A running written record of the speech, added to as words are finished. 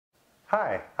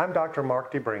Hi, I'm Dr.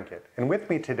 Mark DeBrincat, and with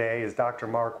me today is Dr.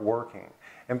 Mark Werking.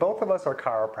 And both of us are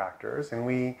chiropractors, and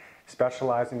we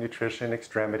specialize in nutrition,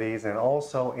 extremities, and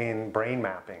also in brain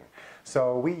mapping.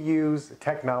 So we use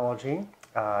technology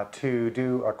to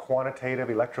do a quantitative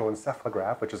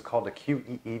electroencephalograph, which is called a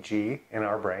QEEG in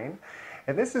our brain.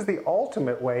 And this is the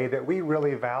ultimate way that we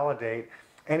really validate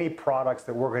any products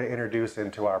that we're going to introduce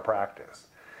into our practice.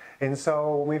 And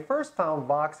so when we first found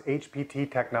VOXX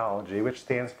HPT technology, which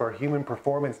stands for Human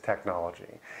Performance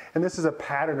Technology, and this is a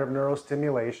pattern of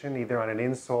neurostimulation either on an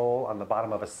insole, on the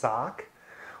bottom of a sock,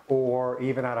 or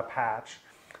even on a patch.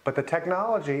 But the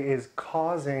technology is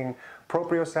causing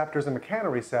proprioceptors and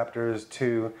mechanoreceptors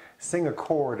to sing a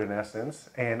chord, in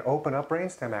essence, and open up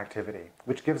brainstem activity,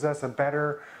 which gives us a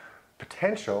better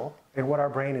potential in what our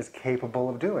brain is capable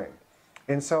of doing.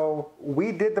 And so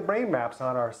we did the brain maps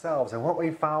on ourselves, and what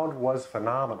we found was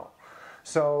phenomenal.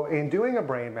 So in doing a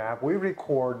brain map, we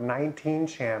record 19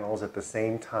 channels at the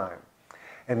same time.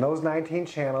 And those 19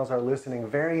 channels are listening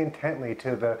very intently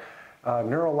to the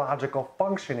neurological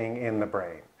functioning in the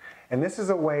brain. And this is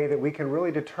a way that we can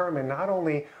really determine not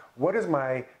only what is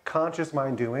my conscious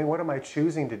mind doing, what am I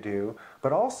choosing to do,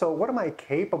 but also what am I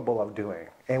capable of doing.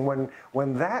 And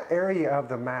when that area of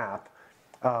the map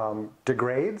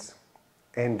degrades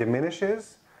and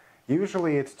diminishes,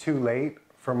 usually it's too late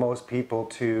for most people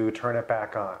to turn it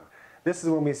back on. This is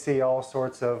when we see all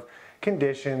sorts of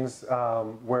conditions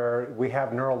where we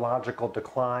have neurological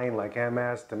decline like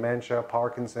MS, dementia,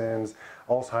 Parkinson's,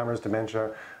 Alzheimer's,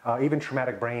 dementia, even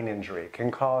traumatic brain injury can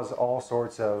cause all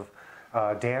sorts of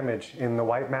damage in the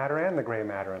white matter and the gray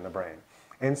matter in the brain.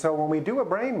 And so when we do a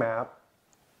brain map,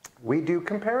 we do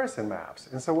comparison maps.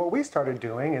 And so what we started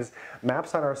doing is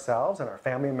maps on ourselves and our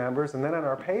family members and then on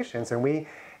our patients, and we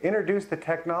introduced the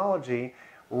technology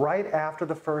right after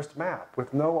the first map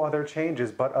with no other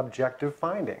changes but objective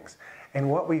findings.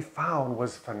 And what we found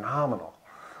was phenomenal.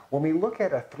 When we look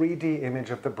at a 3D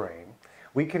image of the brain,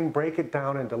 we can break it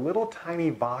down into little tiny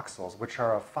voxels, which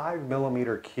are a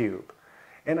 5-millimeter cube.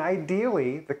 And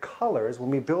ideally, the colors,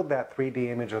 when we build that 3D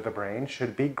image of the brain,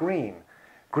 should be green.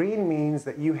 Green means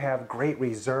that you have great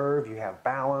reserve, you have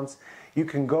balance, you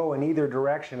can go in either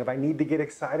direction if I need to get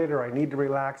excited or I need to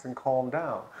relax and calm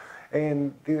down.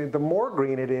 And the more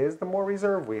green it is, the more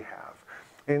reserve we have.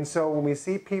 And so when we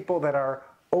see people that are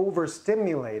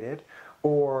overstimulated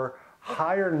or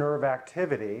higher nerve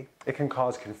activity, it can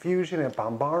cause confusion. It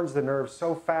bombards the nerves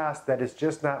so fast that it's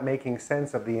just not making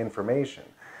sense of the information.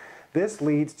 This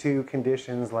leads to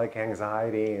conditions like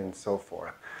anxiety and so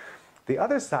forth. The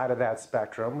other side of that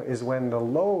spectrum is when the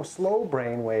low, slow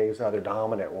brain waves are the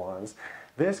dominant ones.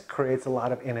 This creates a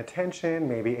lot of inattention,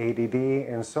 maybe ADD,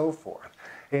 and so forth.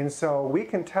 And so we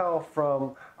can tell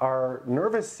from our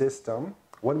nervous system,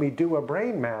 when we do a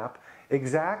brain map,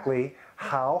 exactly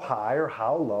how high or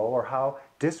how low or how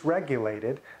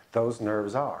dysregulated those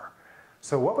nerves are.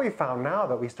 So what we found now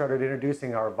that we started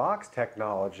introducing our VOXX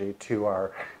technology to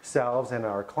ourselves and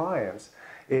our clients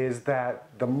is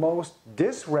that the most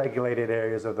dysregulated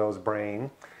areas of those brain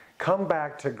come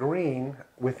back to green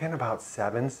within about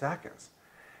 7 seconds.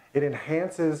 It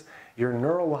enhances your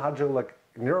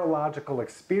neurological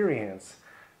experience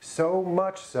so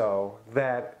much so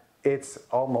that it's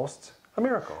almost a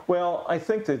miracle. Well, I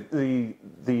think that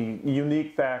the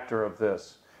unique factor of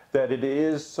this, that it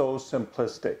is so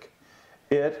simplistic.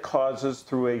 It causes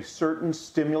through a certain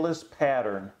stimulus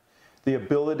pattern the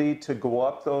ability to go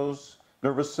up those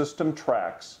nervous system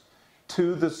tracks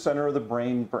to the center of the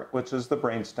brain, which is the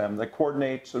brainstem, that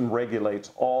coordinates and regulates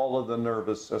all of the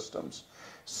nervous systems,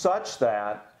 such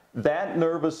that that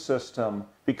nervous system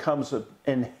becomes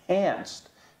enhanced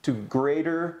to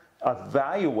greater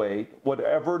evaluate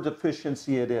whatever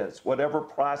deficiency it is, whatever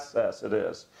process it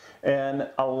is, and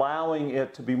allowing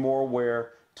it to be more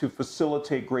aware to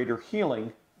facilitate greater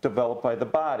healing developed by the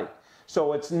body.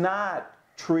 So it's not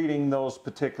treating those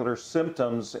particular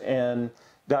symptoms and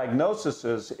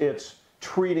diagnoses, it's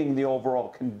treating the overall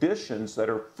conditions that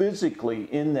are physically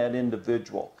in that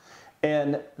individual.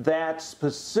 And that's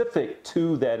specific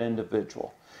to that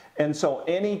individual. And so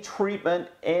any treatment,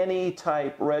 any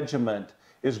type regimen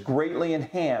is greatly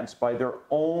enhanced by their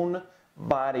own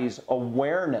body's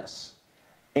awareness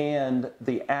and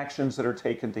the actions that are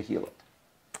taken to heal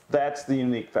it. That's the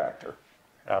unique factor.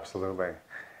 Absolutely.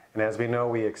 And as we know,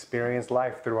 we experience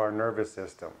life through our nervous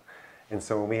system. And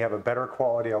so when we have a better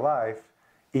quality of life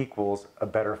equals a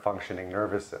better functioning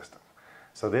nervous system.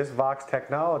 So this VOXX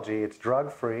technology, it's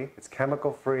drug-free, it's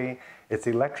chemical-free, it's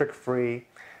electric-free.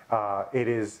 It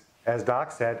is, as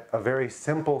Doc said, a very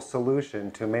simple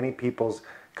solution to many people's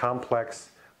complex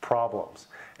problems.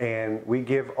 And we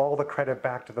give all the credit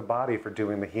back to the body for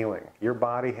doing the healing. Your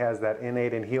body has that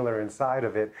innate healer inside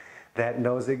of it that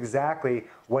knows exactly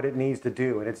what it needs to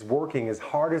do. And it's working as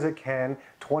hard as it can,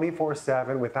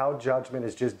 24/7, without judgment.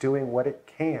 It's just doing what it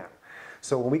can.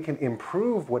 So when we can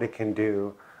improve what it can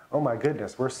do, oh my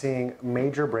goodness, we're seeing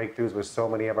major breakthroughs with so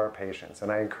many of our patients.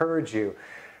 And I encourage you,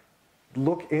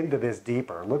 look into this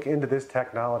deeper, look into this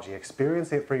technology,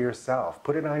 experience it for yourself,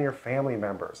 put it on your family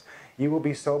members. You will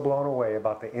be so blown away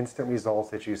about the instant results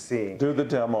that you see. Do the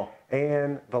demo.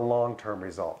 And the long-term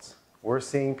results. We're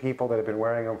seeing people that have been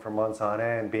wearing them for months on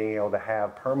end being able to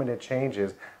have permanent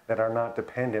changes that are not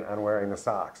dependent on wearing the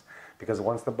socks. Because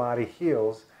once the body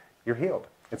heals, you're healed.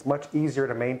 It's much easier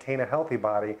to maintain a healthy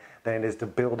body than it is to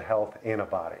build health in a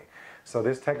body. So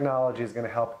this technology is going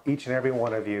to help each and every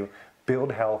one of you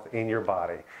build health in your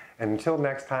body. And until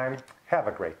next time, have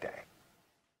a great day.